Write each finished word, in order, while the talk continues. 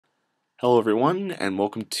Hello everyone, and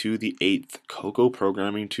welcome to the 8th Cocoa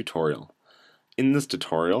programming tutorial. In this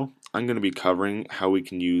tutorial, I'm going to be covering how we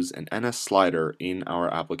can use an NSSlider in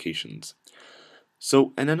our applications.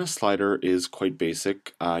 So an NSSlider is quite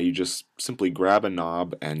basic. You just simply grab a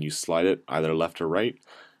knob and you slide it either left or right,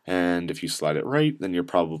 and if you slide it right, then you're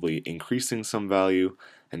probably increasing some value,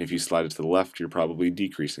 and if you slide it to the left, you're probably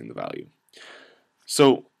decreasing the value.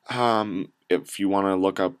 So if you want to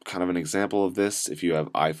look up kind of an example of this, if you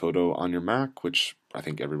have iPhoto on your Mac, which I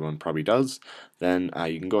think everyone probably does, then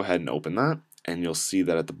you can go ahead and open that, and you'll see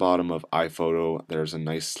that at the bottom of iPhoto there's a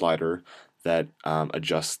nice slider that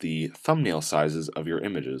adjusts the thumbnail sizes of your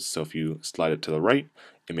images. So if you slide it to the right,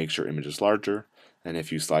 it makes your images larger, and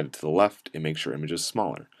if you slide it to the left, it makes your images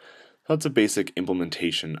smaller. So that's a basic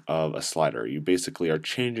implementation of a slider. You basically are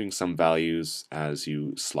changing some values as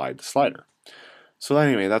you slide the slider. So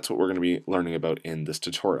anyway, that's what we're going to be learning about in this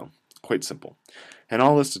tutorial. Quite simple. And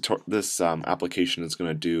all this application is going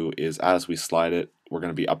to do is, as we slide it, we're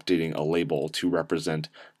going to be updating a label to represent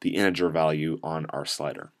the integer value on our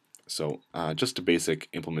slider. So just a basic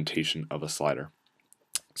implementation of a slider.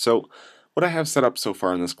 So what I have set up so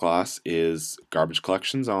far in this class is garbage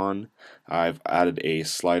collections on. I've added a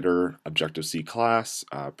slider Objective-C class,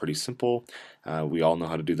 pretty simple. We all know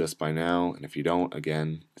how to do this by now, and if you don't,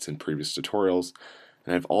 again, it's in previous tutorials.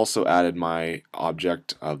 And I've also added my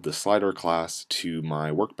object of the slider class to my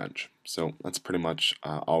workbench. So that's pretty much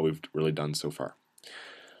all we've really done so far.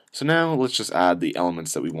 So now let's just add the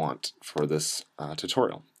elements that we want for this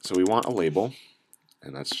tutorial. So we want a label,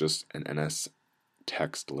 and that's just an NS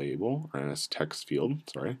text label, or NS text field,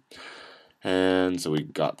 sorry. And so we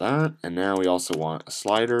got that, and now we also want a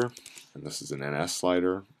slider, and this is an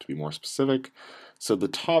NSSlider to be more specific. So the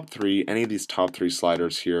top three, any of these top three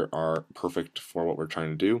sliders here are perfect for what we're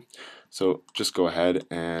trying to do. So just go ahead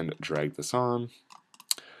and drag this on,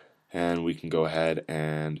 and we can go ahead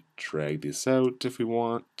and drag this out if we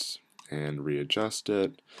want, and readjust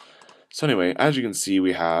it. So anyway, as you can see,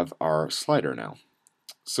 we have our slider now.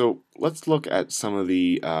 So let's look at some of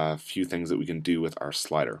the few things that we can do with our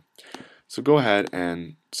slider. So go ahead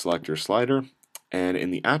and select your slider, and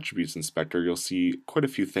in the Attributes Inspector you'll see quite a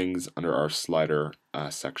few things under our slider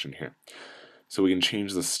section here. So we can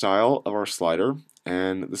change the style of our slider,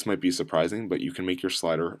 and this might be surprising, but you can make your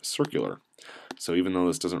slider circular. So even though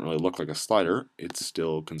this doesn't really look like a slider, it's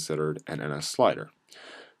still considered an NSSlider.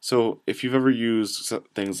 So if you've ever used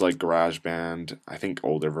things like GarageBand, I think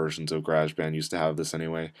older versions of GarageBand used to have this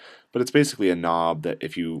anyway, but it's basically a knob that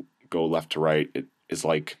if you go left to right, it is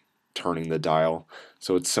like turning the dial.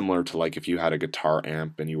 So it's similar to like if you had a guitar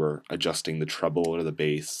amp and you were adjusting the treble or the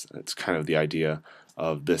bass. It's kind of the idea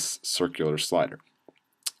of this circular slider.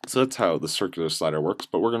 So that's how the circular slider works,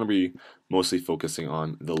 but we're going to be mostly focusing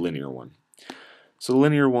on the linear one. So the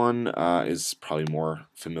linear one is probably more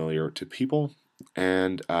familiar to people,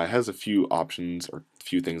 and it has a few options or a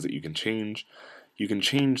few things that you can change. You can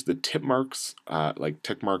change the tip marks, like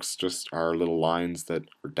tick marks just are little lines that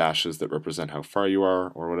or dashes that represent how far you are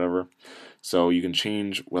or whatever. So you can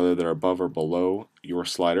change whether they're above or below your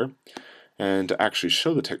slider. And to actually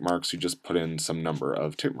show the tick marks, you just put in some number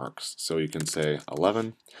of tick marks. So you can say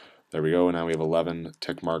 11. There we go, now we have 11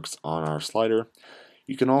 tick marks on our slider.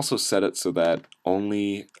 You can also set it so that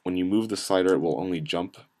only when you move the slider, it will only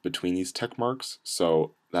jump between these tick marks.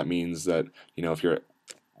 So that means that, you know, if you're at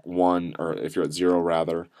 1, or if you're at 0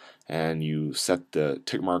 rather, and you set the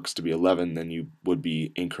tick marks to be 11, then you would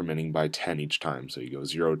be incrementing by 10 each time. So you go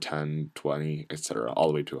 0, 10, 20, etc., all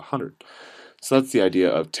the way to 100. So that's the idea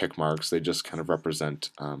of tick marks. They just kind of represent,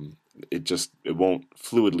 it won't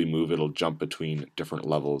fluidly move, it'll jump between different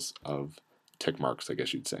levels of tick marks, I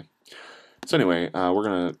guess you'd say. So anyway, we're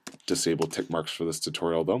going to disable tick marks for this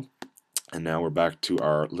tutorial though. And now we're back to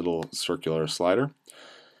our little circular slider.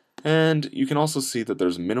 And you can also see that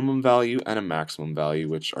there's a minimum value and a maximum value,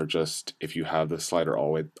 which are just, if you have the slider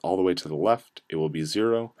all the way to the left, it will be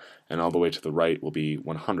 0, and all the way to the right will be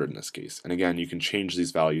 100 in this case. And again, you can change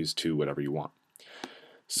these values to whatever you want.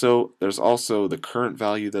 So there's also the current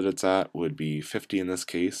value that it's at would be 50 in this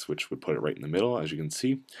case, which would put it right in the middle, as you can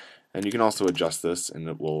see. And you can also adjust this, and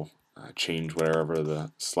it will change wherever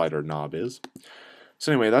the slider knob is.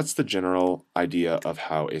 So anyway, that's the general idea of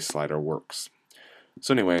how a slider works.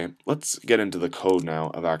 So anyway, let's get into the code now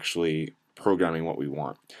of actually programming what we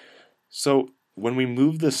want. So when we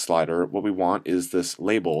move this slider, what we want is this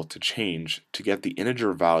label to change to get the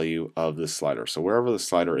integer value of this slider. So wherever the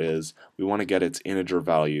slider is, we want to get its integer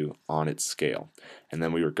value on its scale. And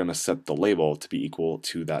then we are going to set the label to be equal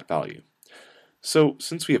to that value. So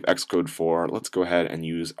since we have Xcode 4, let's go ahead and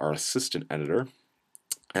use our assistant editor.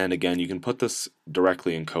 And again, you can put this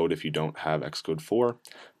directly in code if you don't have Xcode 4.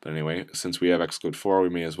 But anyway, since we have Xcode 4, we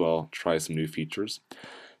may as well try some new features.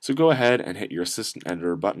 So go ahead and hit your Assistant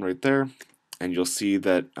Editor button right there, and you'll see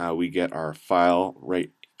that we get our file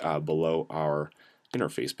right below our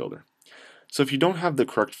interface builder. So if you don't have the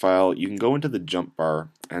correct file, you can go into the jump bar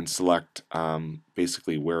and select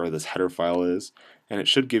basically where this header file is, and it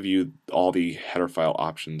should give you all the header file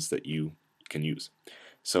options that you can use.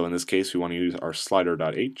 So in this case, we want to use our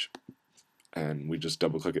slider.h, and we just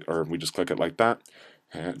double click it, or we just click it like that,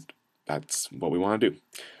 and that's what we want to do.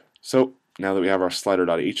 So now that we have our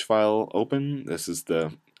slider.h file open, this is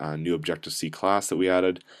the new Objective-C class that we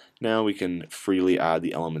added. Now we can freely add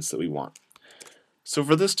the elements that we want. So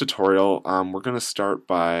for this tutorial, we're going to start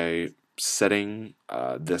by setting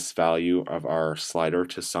this value of our slider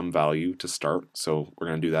to some value to start. So we're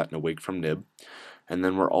going to do that in awake from nib. And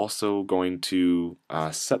then we're also going to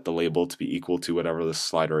set the label to be equal to whatever the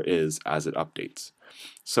slider is as it updates.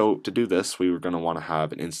 So to do this, we were going to want to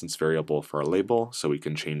have an instance variable for our label, so we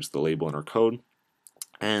can change the label in our code.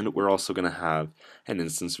 And we're also going to have an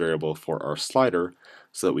instance variable for our slider,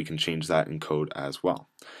 so that we can change that in code as well.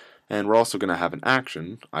 And we're also going to have an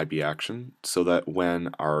action, IB action, so that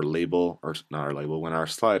when our label, or not our label, when our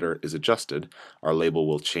slider is adjusted, our label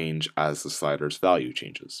will change as the slider's value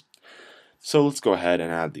changes. So let's go ahead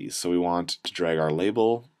and add these. So we want to drag our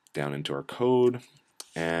label down into our code,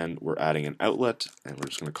 and we're adding an outlet, and we're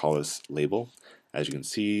just going to call this label. As you can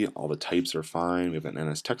see, all the types are fine. We have an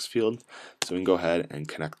NS text field, so we can go ahead and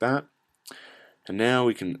connect that. And now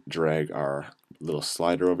we can drag our little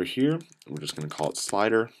slider over here. We're just going to call it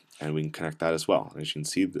slider, and we can connect that as well. As you can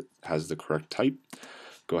see, that has the correct type.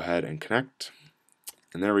 Go ahead and connect.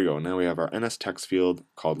 And there we go. Now we have our NS text field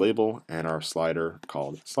called label and our slider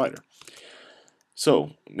called slider.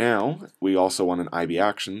 So now we also want an IB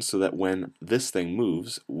action so that when this thing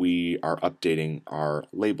moves, we are updating our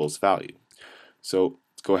label's value. So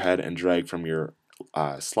let's go ahead and drag from your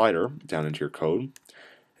slider down into your code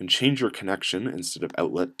and change your connection instead of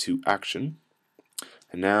outlet to action.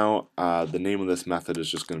 And now the name of this method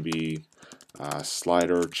is just going to be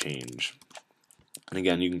slider change. And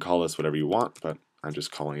again, you can call this whatever you want, but I'm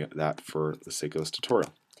just calling it that for the sake of this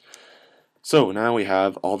tutorial. So now we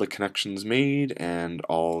have all the connections made and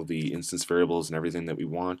all the instance variables and everything that we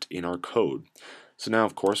want in our code. So now,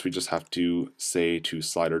 of course, we just have to say to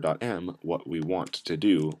slider.m what we want to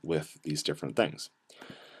do with these different things.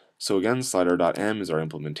 So again, slider.m is our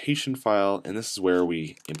implementation file, and this is where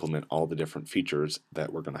we implement all the different features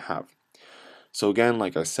that we're going to have. So again,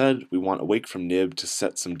 like I said, we want awake from nib to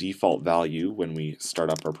set some default value when we start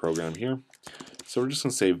up our program here. So we're just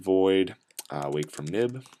going to say void awake from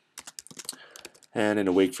nib. And in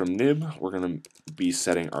awake from nib, we're going to be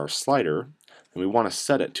setting our slider, and we want to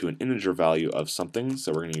set it to an integer value of something.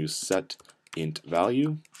 So we're going to use set int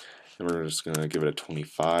value, and we're just going to give it a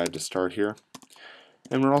 25 to start here.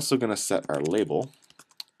 And we're also going to set our label,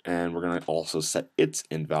 and we're going to also set its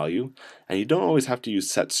int value. And you don't always have to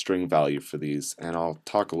use set string value for these, and I'll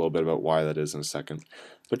talk a little bit about why that is in a second.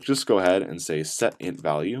 But just go ahead and say set int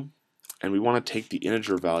value. And we want to take the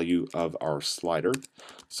integer value of our slider.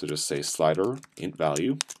 So just say slider int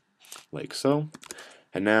value, like so.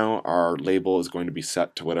 And now our label is going to be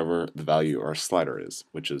set to whatever the value of our slider is,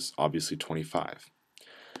 which is obviously 25.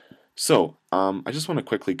 So I just want to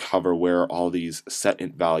quickly cover where all these set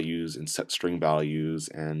int values and set string values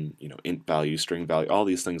and int value, string value, all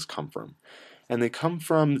these things come from. And they come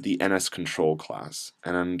from the NSControl class.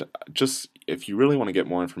 And just if you really want to get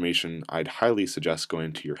more information, I'd highly suggest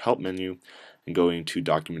going to your help menu and going to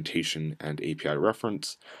documentation and API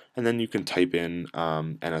reference, and then you can type in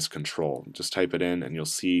NSControl. Just type it in and you'll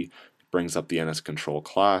see it brings up the NSControl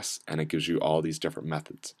class, and it gives you all these different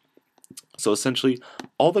methods. So essentially,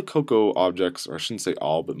 all the Cocoa objects, or I shouldn't say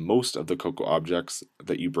all, but most of the Cocoa objects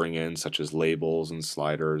that you bring in, such as labels and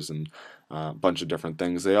sliders and a bunch of different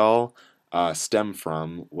things, they all stem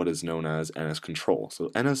from what is known as NSControl. So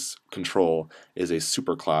NSControl is a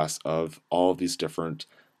superclass of all of these different,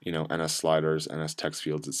 NS sliders, NS text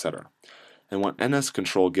fields, etc. And what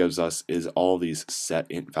NSControl gives us is all these set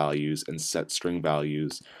int values and set string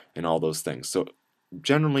values and all those things. So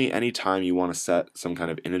generally, anytime you want to set some kind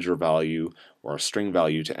of integer value or a string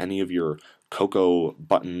value to any of your Cocoa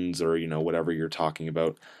buttons or whatever you're talking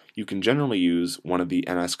about, you can generally use one of the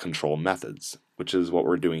NSControl methods, which is what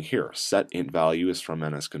we're doing here. Set int value is from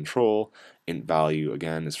NSControl, int value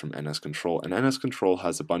again is from NSControl, and NSControl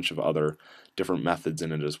has a bunch of other different methods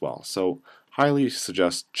in it as well. So highly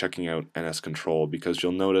suggest checking out NSControl because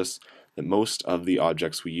you'll notice that most of the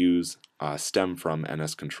objects we use stem from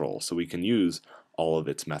NSControl, so we can use all of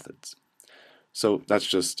its methods. So that's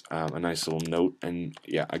just a nice little note, and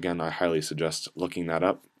yeah, again, I highly suggest looking that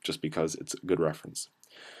up just because it's a good reference.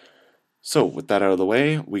 So with that out of the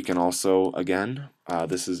way, we can also, again,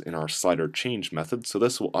 this is in our slider change method, so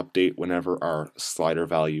this will update whenever our slider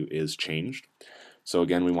value is changed. So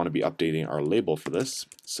again, we want to be updating our label for this.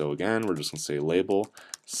 So again, we're just going to say label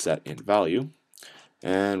set int value,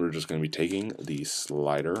 and we're just going to be taking the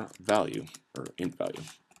slider value, or int value.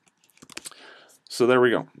 So there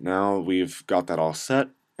we go. Now we've got that all set,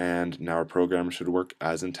 and now our program should work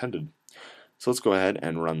as intended. So let's go ahead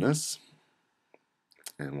and run this.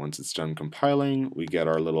 And once it's done compiling, we get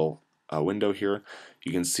our little window here.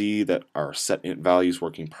 You can see that our set int value is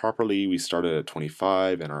working properly. We started at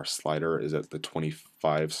 25 and our slider is at the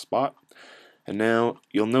 25 spot. And now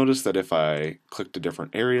you'll notice that if I click to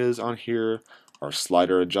different areas on here, our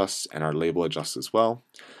slider adjusts and our label adjusts as well.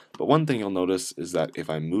 But one thing you'll notice is that if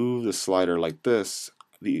I move the slider like this,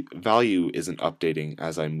 the value isn't updating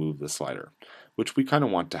as I move the slider, which we kind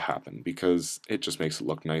of want to happen because it just makes it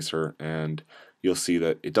look nicer, and you'll see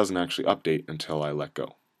that it doesn't actually update until I let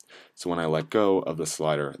go. So when I let go of the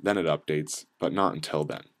slider, then it updates, but not until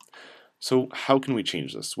then. So how can we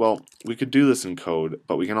change this? Well, we could do this in code,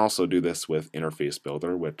 but we can also do this with Interface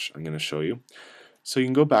Builder, which I'm going to show you. So you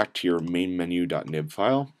can go back to your main menu.nib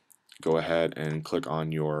file, go ahead and click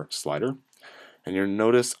on your slider, and you'll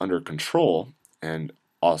notice under control, and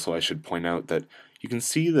also I should point out that you can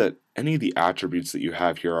see that any of the attributes that you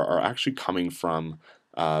have here are actually coming from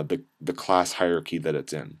the class hierarchy that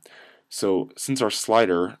it's in. So since our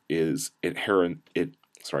slider is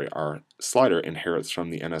our slider inherits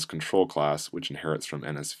from the NSControl class, which inherits from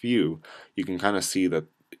NSView, you can kind of see that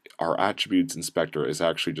our attributes inspector is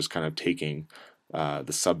actually just kind of taking the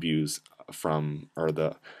subviews from, or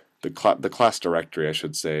the class directory, I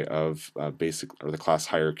should say, of the class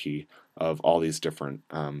hierarchy of all these different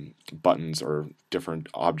buttons or different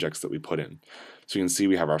objects that we put in. So you can see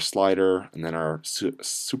we have our slider, and then our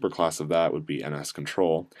superclass of that would be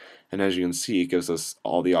NSControl. And as you can see, it gives us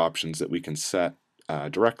all the options that we can set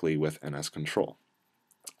directly with NSControl.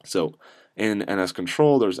 So in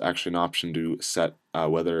NSControl, there's actually an option to set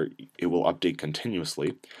whether it will update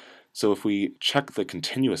continuously. So if we check the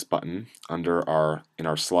continuous button in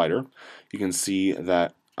our slider, you can see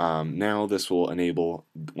that now this will enable,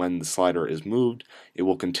 when the slider is moved, it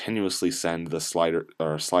will continuously send the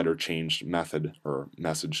slider changed method or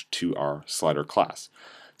message to our slider class.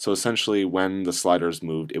 So essentially, when the slider is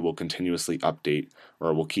moved, it will continuously update,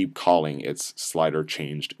 or will keep calling its slider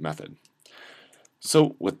changed method.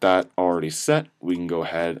 So with that already set, we can go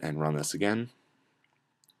ahead and run this again.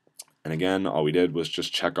 And again, all we did was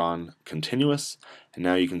just check on continuous, and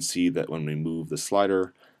now you can see that when we move the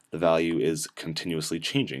slider, the value is continuously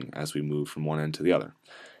changing as we move from one end to the other.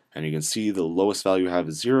 And you can see the lowest value we have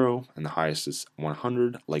is 0, and the highest is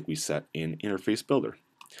 100, like we set in Interface Builder.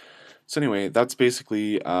 So anyway, that's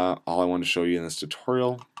basically all I want to show you in this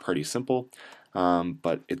tutorial. Pretty simple,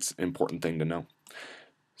 but it's an important thing to know.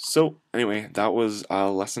 So anyway, that was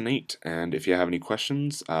lesson 8, and if you have any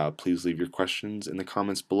questions, please leave your questions in the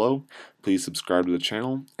comments below. Please subscribe to the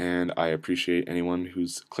channel, and I appreciate anyone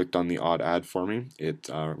who's clicked on the odd ad for me. It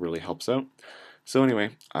really helps out. So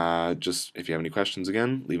anyway, just if you have any questions,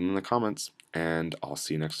 again, leave them in the comments, and I'll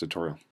see you next tutorial.